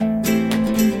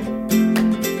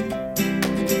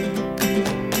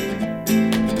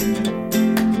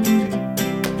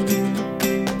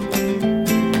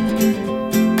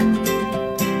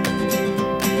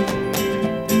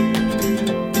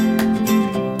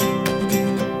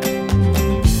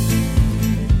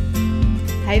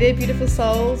there, beautiful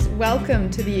souls. Welcome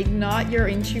to the Ignite Your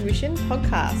Intuition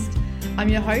podcast. I'm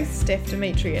your host, Steph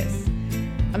Demetrius.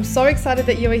 I'm so excited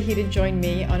that you are here to join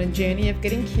me on a journey of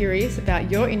getting curious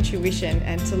about your intuition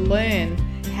and to learn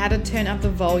how to turn up the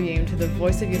volume to the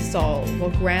voice of your soul while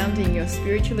grounding your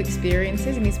spiritual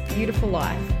experiences in this beautiful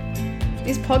life.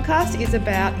 This podcast is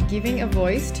about giving a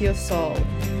voice to your soul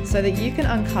so that you can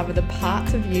uncover the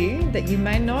parts of you that you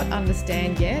may not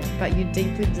understand yet, but you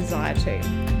deeply desire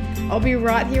to. I'll be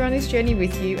right here on this journey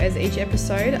with you as each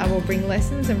episode I will bring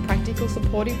lessons and practical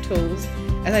supportive tools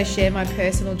as I share my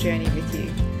personal journey with you.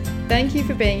 Thank you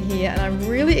for being here, and I'm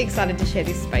really excited to share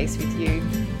this space with you.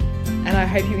 And I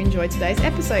hope you enjoyed today's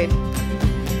episode.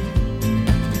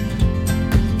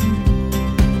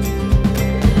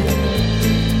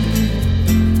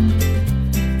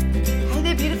 Hey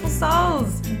there, beautiful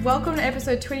souls. Welcome to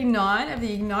episode 29 of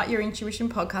the Ignite Your Intuition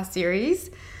podcast series.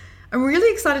 I'm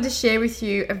really excited to share with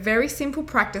you a very simple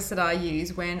practice that I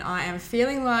use when I am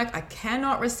feeling like I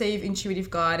cannot receive intuitive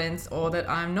guidance or that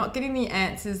I'm not getting the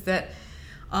answers that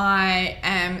I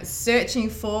am searching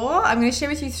for. I'm going to share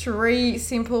with you 3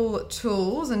 simple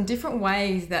tools and different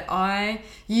ways that I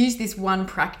use this one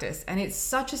practice. And it's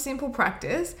such a simple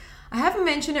practice. I haven't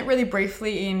mentioned it really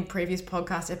briefly in previous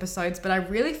podcast episodes, but I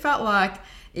really felt like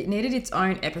it needed its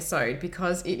own episode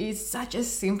because it is such a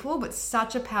simple but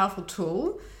such a powerful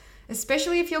tool,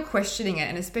 especially if you're questioning it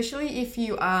and especially if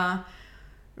you are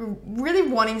really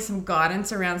wanting some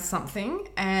guidance around something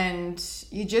and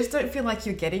you just don't feel like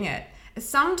you're getting it.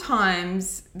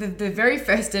 Sometimes the very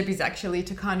first step is actually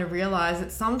to kind of realize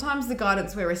that sometimes the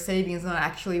guidance we're receiving is not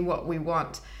actually what we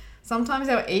want. Sometimes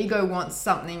our ego wants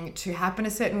something to happen a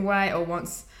certain way or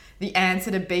wants the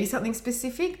answer to be something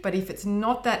specific, but if it's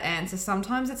not that answer,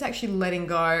 sometimes it's actually letting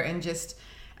go and just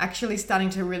actually starting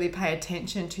to really pay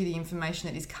attention to the information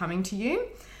that is coming to you.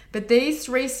 But these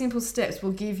 3 simple steps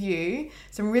will give you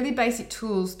some really basic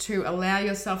tools to allow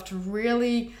yourself to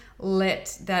really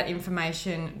let that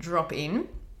information drop in.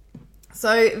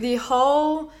 So the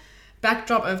whole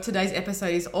backdrop of today's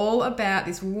episode is all about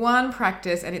this one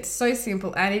practice, and it's so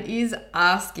simple, and it is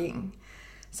asking.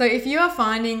 So if you are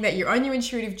finding that you're on your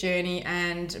intuitive journey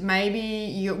and maybe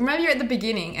you're at the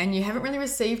beginning and you haven't really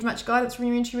received much guidance from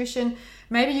your intuition,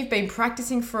 maybe you've been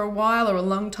practicing for a while or a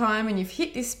long time and you've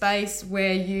hit this space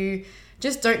where you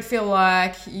just don't feel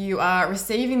like you are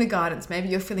receiving the guidance. Maybe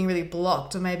you're feeling really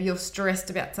blocked, or maybe you're stressed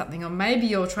about something, or maybe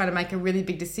you're trying to make a really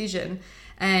big decision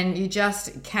and you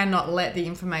just cannot let the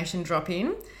information drop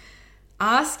in.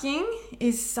 Asking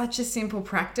is such a simple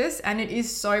practice, and it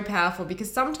is so powerful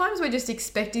because sometimes we're just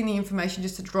expecting the information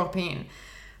just to drop in.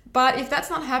 But if that's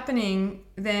not happening,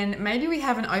 then maybe we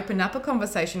haven't opened up a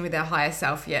conversation with our higher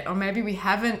self yet, or maybe we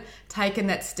haven't taken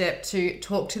that step to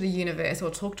talk to the universe or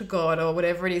talk to God or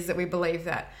whatever it is that we believe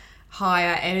that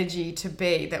higher energy to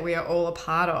be, that we are all a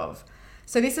part of.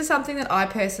 So this is something that I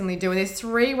personally do, and there's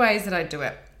 3 ways that I do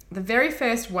it. The very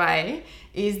first way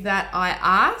is that I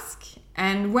ask,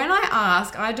 and when I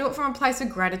ask, I do it from a place of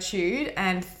gratitude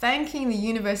and thanking the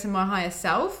universe and my higher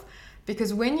self.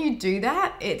 Because when you do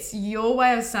that, it's your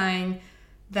way of saying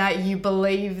that you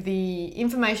believe the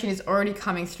information is already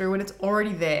coming through and it's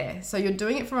already there. So you're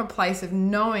doing it from a place of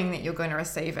knowing that you're going to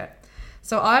receive it.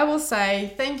 So I will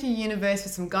say, thank you, universe, for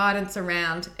some guidance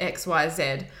around X, Y,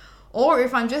 Z. Or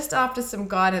if I'm just after some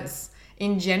guidance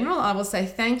in general, I will say,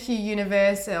 thank you,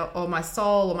 universe, or my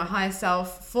soul or my higher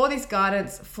self for this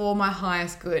guidance for my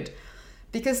highest good.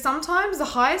 Because sometimes the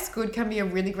highest good can be a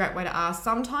really great way to ask.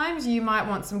 Sometimes you might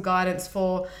want some guidance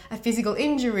for a physical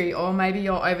injury, or maybe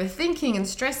you're overthinking and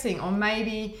stressing, or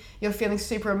maybe you're feeling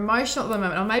super emotional at the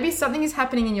moment, or maybe something is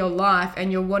happening in your life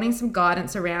and you're wanting some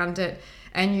guidance around it,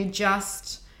 and you're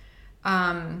just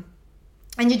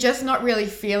not really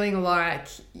feeling like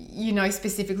you know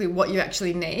specifically what you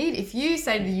actually need. If you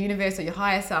say to the universe or your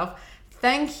higher self,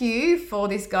 thank you for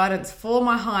this guidance for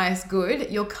my highest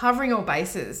good, you're covering all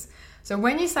bases. So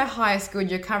when you say highest good,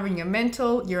 you're covering your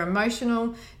mental, your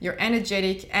emotional, your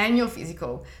energetic, and your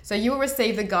physical. So you will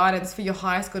receive the guidance for your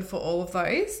highest good for all of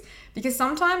those. Because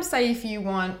sometimes, say if you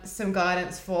want some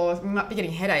guidance for, you might be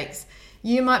getting headaches,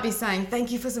 you might be saying,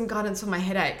 thank you for some guidance for my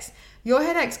headaches. Your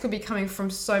headaches could be coming from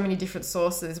so many different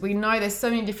sources. We know there's so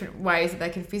many different ways that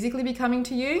they can physically be coming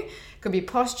to you. Could be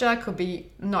posture, could be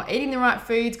not eating the right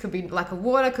foods, could be lack of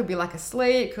water, could be lack of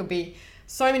sleep, could be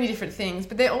so many different things,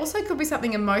 but there also could be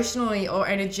something emotionally or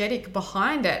energetic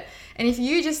behind it. And if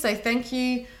you just say, thank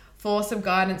you for some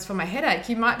guidance for my headache,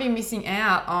 you might be missing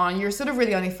out on, you're sort of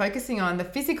really only focusing on the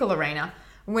physical arena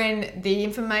when the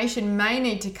information may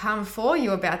need to come for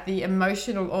you about the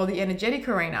emotional or the energetic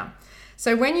arena.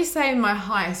 So when you say my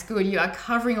highest good, you are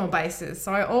covering all bases.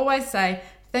 So I always say,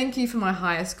 Thank you for my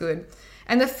highest good.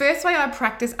 And the first way I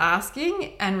practice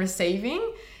asking and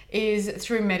receiving is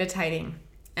through meditating.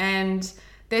 And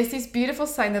there's this beautiful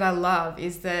saying that I love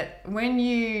is that when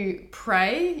you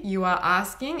pray, you are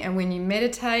asking, and when you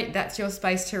meditate, that's your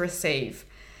space to receive.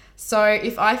 So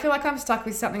if I feel like I'm stuck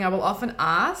with something, I will often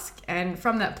ask, and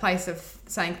from that place of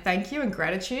saying thank you and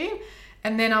gratitude,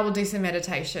 and then I will do some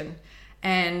meditation.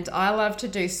 And I love to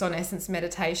do Son Essence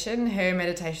meditation. Her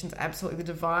meditation's absolutely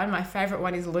divine. My favorite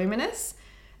one is Luminous.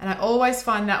 And I always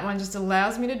find that one just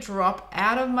allows me to drop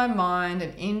out of my mind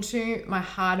and into my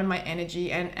heart and my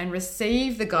energy and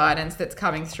receive the guidance that's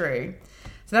coming through.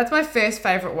 So that's my first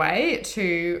favorite way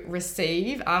to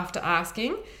receive after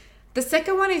asking. The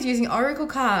second one is using oracle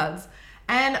cards.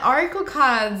 And oracle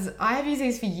cards, I have used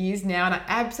these for years now and I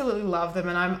absolutely love them.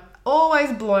 And I'm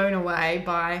always blown away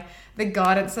by the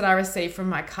guidance that I receive from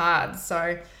my cards.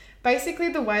 So basically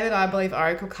the way that I believe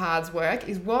oracle cards work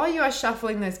is while you are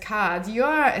shuffling those cards, you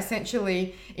are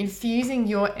essentially infusing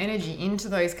your energy into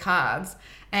those cards,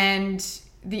 and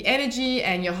the energy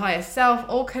and your higher self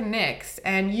all connects,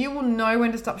 and you will know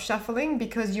when to stop shuffling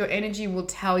because your energy will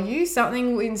tell you.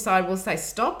 Something inside will say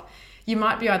stop. You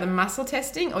might be either muscle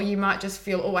testing, or you might just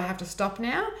feel, oh, I have to stop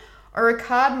now. Or a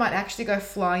card might actually go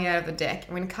flying out of the deck.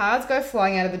 When cards go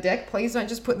flying out of the deck, please don't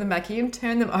just put them back in,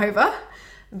 turn them over.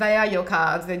 They are your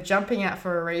cards. They're jumping out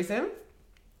for a reason.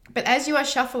 But as you are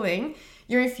shuffling,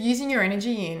 you're infusing your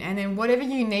energy in, and then whatever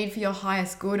you need for your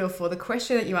highest good or for the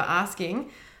question that you are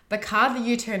asking, the card that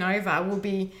you turn over will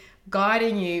be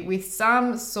guiding you with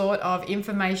some sort of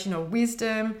information or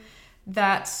wisdom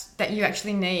that you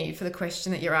actually need for the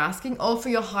question that you're asking or for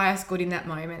your highest good in that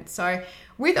moment. So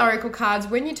with oracle cards,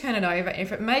 when you turn it over,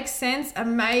 if it makes sense,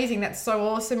 amazing. That's so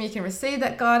awesome. You can receive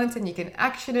that guidance and you can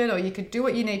action it, or you could do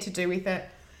what you need to do with it.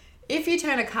 If you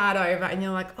turn a card over and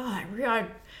you're like, oh, I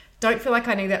don't feel like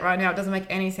I need that right now, it doesn't make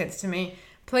any sense to me,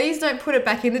 please don't put it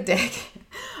back in the deck.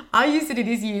 I used to do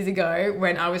this years ago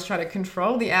when I was trying to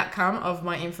control the outcome of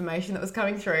my information that was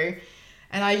coming through.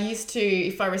 And I used to,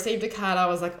 if I received a card, I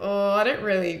was like, oh, I don't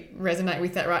really resonate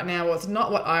with that right now, or it's not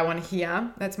what I want to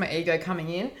hear. That's my ego coming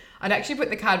in. I'd actually put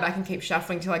the card back and keep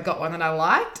shuffling till I got one that I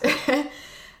liked.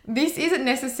 This isn't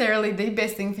necessarily the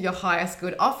best thing for your highest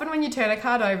good. Often when you turn a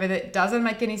card over that doesn't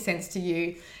make any sense to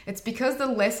you, it's because the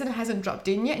lesson hasn't dropped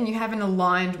in yet and you haven't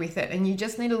aligned with it, and you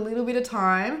just need a little bit of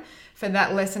time for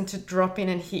that lesson to drop in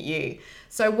and hit you.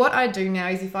 So what I do now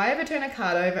is if I ever turn a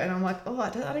card over and I'm like, oh,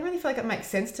 I don't really feel like it makes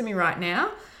sense to me right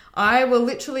now, I will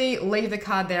literally leave the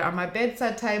card there on my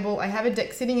bedside table. I have a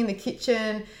deck sitting in the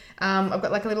kitchen. I've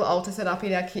got like a little altar set up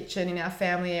in our kitchen in our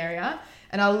family area.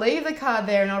 And I'll leave the card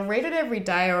there and I'll read it every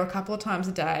day or a couple of times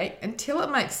a day until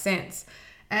it makes sense.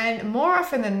 And more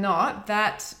often than not,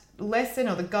 that lesson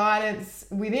or the guidance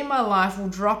within my life will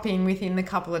drop in within the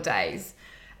couple of days.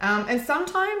 And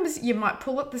sometimes you might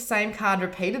pull up the same card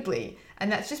repeatedly.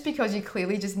 And that's just because you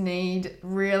clearly just need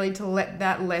really to let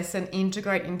that lesson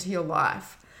integrate into your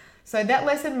life. So that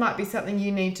lesson might be something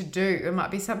you need to do. It might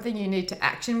be something you need to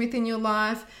action within your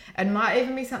life. It might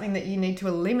even be something that you need to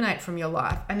eliminate from your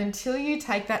life. And until you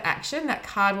take that action, that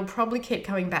card will probably keep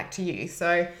coming back to you.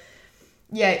 So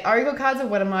yeah, oracle cards are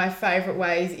one of my favorite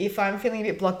ways. If I'm feeling a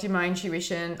bit blocked in my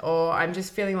intuition, or I'm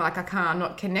just feeling like I'm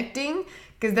not connecting,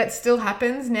 because that still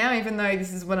happens now, even though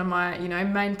this is one of my,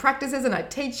 main practices and I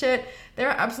teach it, there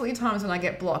are absolutely times when I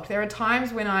get blocked. There are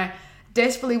times when I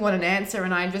desperately want an answer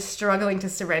and I'm just struggling to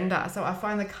surrender. So I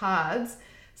find the cards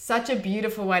such a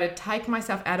beautiful way to take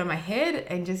myself out of my head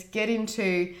and just get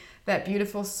into that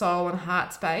beautiful soul and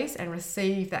heart space and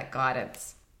receive that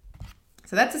guidance.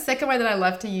 So that's the second way that I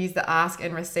love to use the ask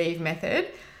and receive method.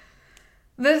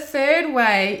 The third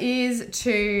way is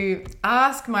to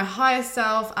ask my higher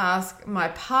self, ask my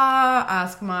Pa,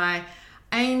 ask my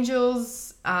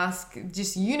angels, ask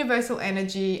just universal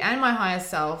energy and my higher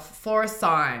self for a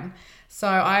sign. So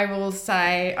I will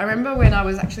say, I remember when I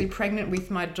was actually pregnant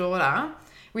with my daughter,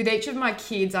 with each of my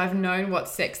kids, I've known what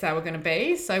sex they were going to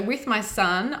be. So with my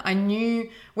son, I knew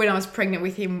when I was pregnant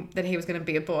with him that he was going to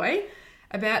be a boy.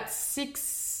 About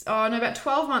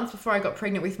 12 months before I got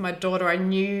pregnant with my daughter, I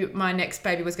knew my next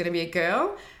baby was going to be a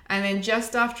girl. And then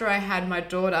just after I had my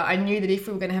daughter, I knew that if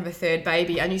we were going to have a third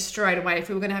baby, I knew straight away if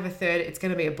we were going to have a third, it's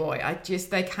going to be a boy.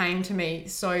 They came to me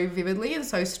so vividly and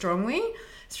so strongly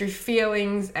through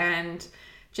feelings and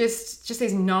just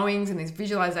these knowings and these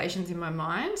visualizations in my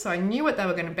mind. So I knew what they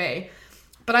were going to be.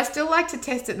 But I still like to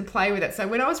test it and play with it. So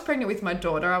when I was pregnant with my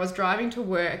daughter, I was driving to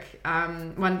work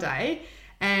one day,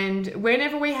 and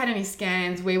whenever we had any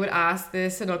scans, we would ask the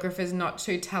sonographers not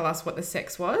to tell us what the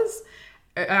sex was,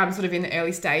 sort of in the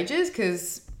early stages,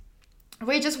 because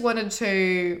we just wanted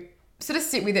to sort of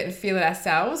sit with it and feel it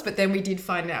ourselves. But then we did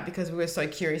find out because we were so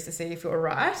curious to see if we were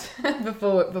right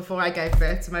before I gave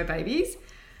birth to my babies.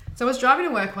 So I was driving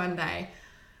to work one day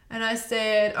and I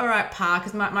said, all right, Pa,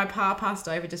 because my Pa passed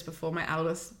over just before my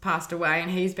eldest passed away, and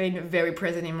he's been very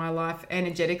present in my life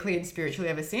energetically and spiritually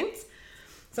ever since.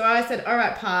 So I said, all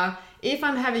right, Pa, if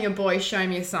I'm having a boy, show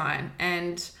me a sign.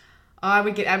 And I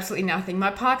would get absolutely nothing.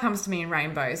 My Pa comes to me in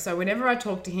rainbows. So whenever I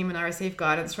talk to him and I receive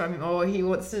guidance from him, or he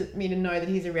wants me to know that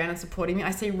he's around and supporting me,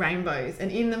 I see rainbows.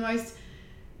 And in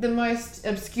the most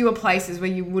obscure places where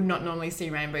you would not normally see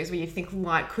rainbows, where you think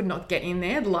light could not get in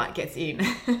there, the light gets in.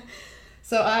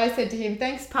 So I said to him,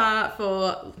 thanks, Pa,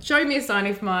 for showing me a sign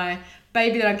if my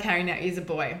baby that I'm carrying now is a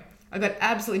boy. I got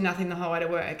absolutely nothing the whole way to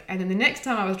work. And then the next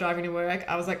time I was driving to work,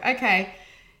 I was like, okay,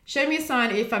 show me a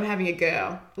sign if I'm having a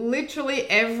girl. Literally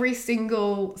every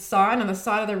single sign on the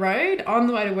side of the road on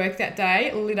the way to work that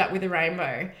day lit up with a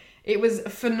rainbow. It was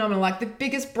phenomenal, like the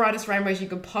biggest, brightest rainbows you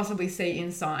could possibly see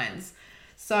in signs.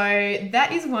 So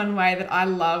that is one way that I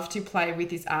love to play with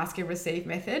this ask and receive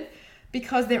method,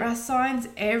 because there are signs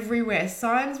everywhere.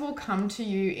 Signs will come to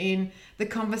you in the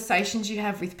conversations you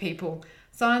have with people.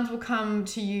 Signs will come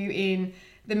to you in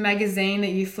the magazine that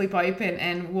you flip open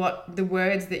and what the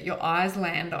words that your eyes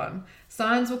land on.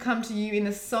 Signs will come to you in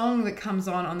the song that comes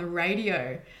on the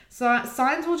radio. So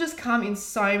signs will just come in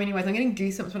so many ways. I'm getting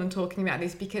goosebumps when I'm talking about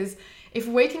this, because if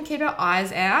we can keep our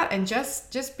eyes out and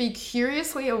just be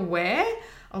curiously aware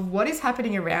of what is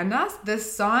happening around us, the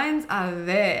signs are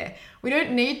there. We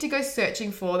don't need to go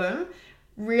searching for them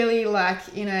really like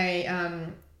in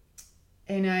a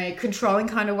controlling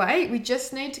kind of way. We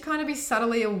just need to kind of be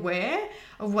subtly aware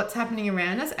of what's happening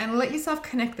around us and let yourself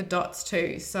connect the dots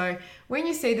too. So when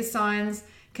you see the signs,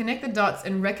 connect the dots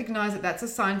and recognize that that's a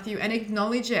sign for you and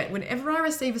acknowledge it. Whenever I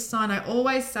receive a sign, I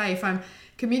always say, if I'm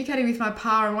communicating with my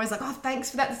Pa, I'm always like, oh, thanks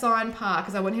for that sign, Pa,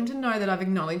 because I want him to know that I've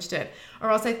acknowledged it. Or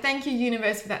I'll say, thank you,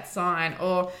 universe, for that sign.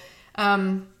 Or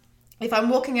if I'm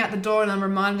walking out the door and I'm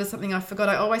reminded of something I forgot,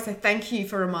 I always say thank you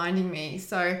for reminding me.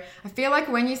 So I feel like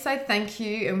when you say thank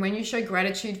you and when you show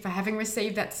gratitude for having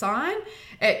received that sign,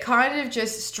 it kind of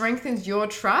just strengthens your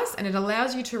trust and it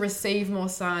allows you to receive more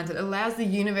signs. It allows the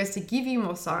universe to give you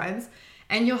more signs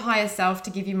and your higher self to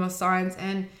give you more signs,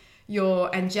 and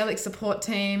your angelic support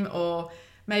team, or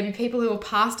maybe people who are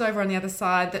passed over on the other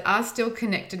side that are still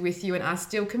connected with you and are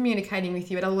still communicating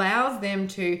with you. It allows them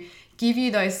to give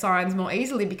you those signs more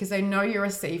easily because they know you're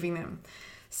receiving them.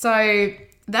 So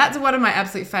that's one of my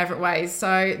absolute favorite ways.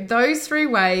 So those 3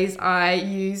 ways I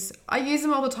use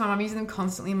them all the time. I'm using them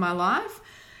constantly in my life.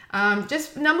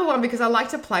 Just number 1, because I like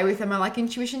to play with them. I like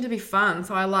intuition to be fun.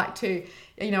 So I like to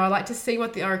see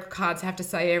what the oracle cards have to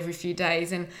say every few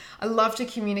days. And I love to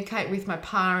communicate with my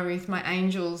Pa and with my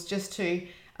angels just to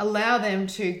allow them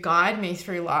to guide me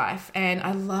through life. And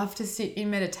I love to sit in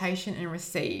meditation and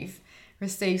receive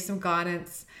some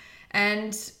guidance.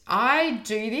 And I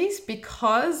do this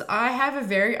because I have a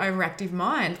very overactive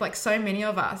mind, like so many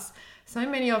of us. So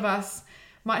many of us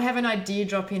might have an idea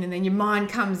drop in and then your mind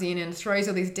comes in and throws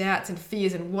all these doubts and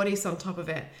fears and what ifs on top of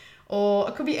it. Or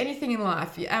it could be anything in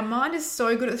life. Our mind is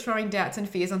so good at throwing doubts and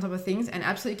fears on top of things and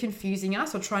absolutely confusing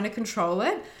us or trying to control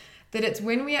it, that it's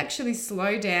when we actually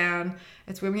slow down,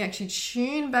 it's when we actually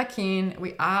tune back in,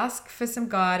 we ask for some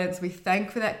guidance, we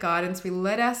thank for that guidance, we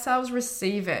let ourselves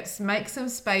receive it, make some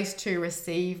space to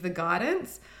receive the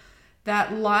guidance,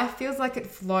 that life feels like it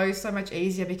flows so much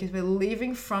easier because we're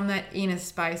living from that inner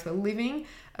space. We're living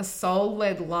a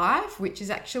soul-led life, which is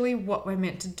actually what we're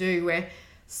meant to do. We're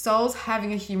souls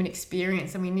having a human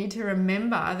experience, and we need to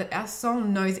remember that our soul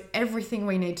knows everything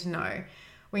we need to know.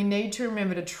 We need to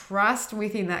remember to trust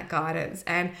within that guidance,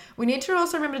 and we need to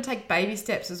also remember to take baby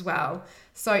steps as well.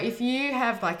 So if you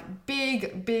have like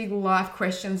big life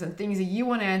questions and things that you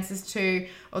want answers to,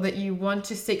 or that you want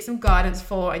to seek some guidance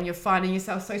for, and you're finding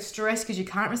yourself so stressed because you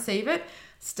can't receive it,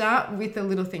 start with the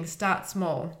little things, start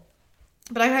small.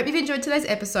 But I hope you've enjoyed today's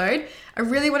episode. I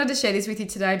really wanted to share this with you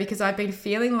today because I've been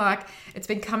feeling like it's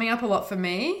been coming up a lot for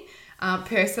me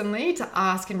personally, to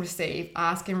ask and receive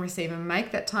and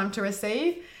make that time to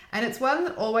receive. And it's one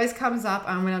that always comes up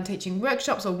when I'm teaching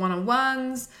workshops or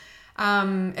one-on-ones.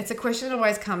 It's a question that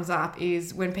always comes up,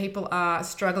 is when people are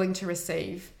struggling to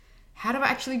receive. How do I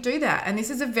actually do that? And this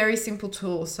is a very simple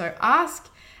tool. So ask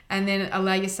and then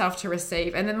allow yourself to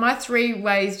receive. And then my 3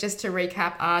 ways, just to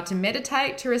recap, are to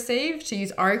meditate to receive, to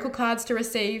use oracle cards to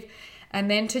receive, and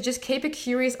then to just keep a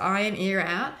curious eye and ear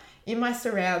out in my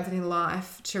surrounds and in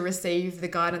life to receive the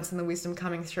guidance and the wisdom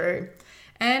coming through.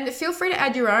 And feel free to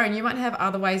add your own. You might have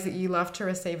other ways that you love to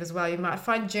receive as well. You might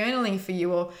find journaling for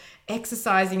you, or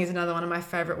exercising is another one of my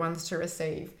favorite ones to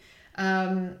receive.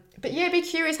 But yeah, be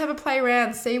curious, have a play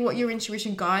around, see what your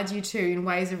intuition guides you to in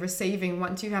ways of receiving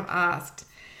once you have asked.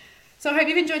 So I hope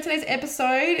you've enjoyed today's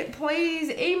episode. Please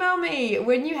email me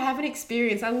when you have an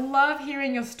experience. I love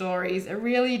hearing your stories. It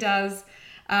really does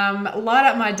light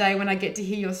up my day when I get to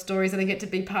hear your stories and I get to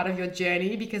be part of your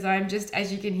journey, because I'm just,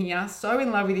 as you can hear, so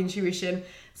in love with intuition,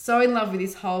 so in love with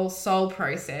this whole soul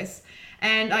process.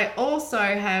 And I also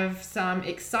have some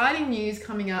exciting news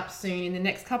coming up soon in the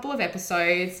next couple of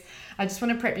episodes. I just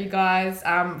want to prep you guys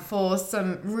for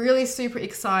some really super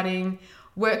exciting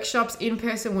workshops,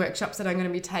 in-person workshops that I'm going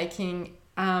to be taking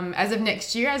as of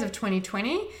next year, as of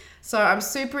 2020. So I'm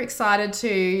super excited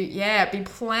to, be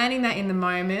planning that in the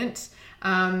moment.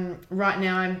 Right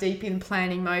now I'm deep in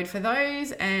planning mode for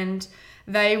those, and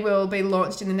they will be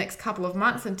launched in the next couple of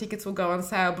months, and tickets will go on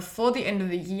sale before the end of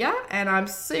the year. And I'm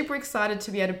super excited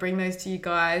to be able to bring those to you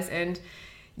guys and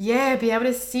be able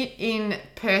to sit in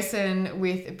person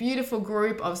with a beautiful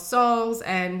group of souls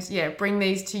and bring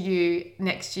these to you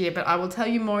next year. But I will tell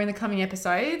you more in the coming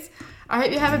episodes. I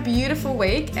hope you have a beautiful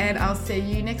week, and I'll see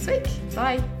you next week.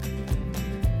 Bye.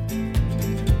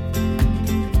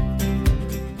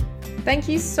 Thank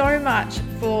you so much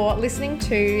for listening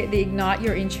to the Ignite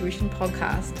Your Intuition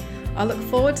podcast. I look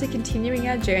forward to continuing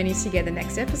our journey together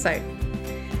next episode.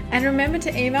 And remember to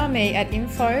email me at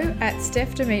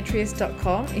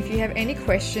info@stephdemetrius.com if you have any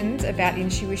questions about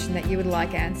intuition that you would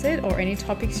like answered, or any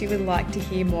topics you would like to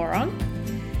hear more on.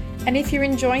 And if you're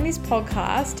enjoying this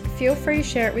podcast, feel free to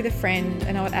share it with a friend,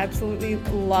 and I would absolutely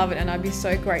love it, and I'd be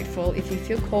so grateful if you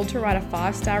feel called to write a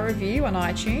 5-star review on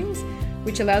iTunes,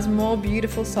 which allows more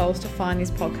beautiful souls to find this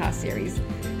podcast series.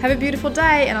 Have a beautiful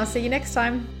day, and I'll see you next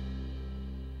time.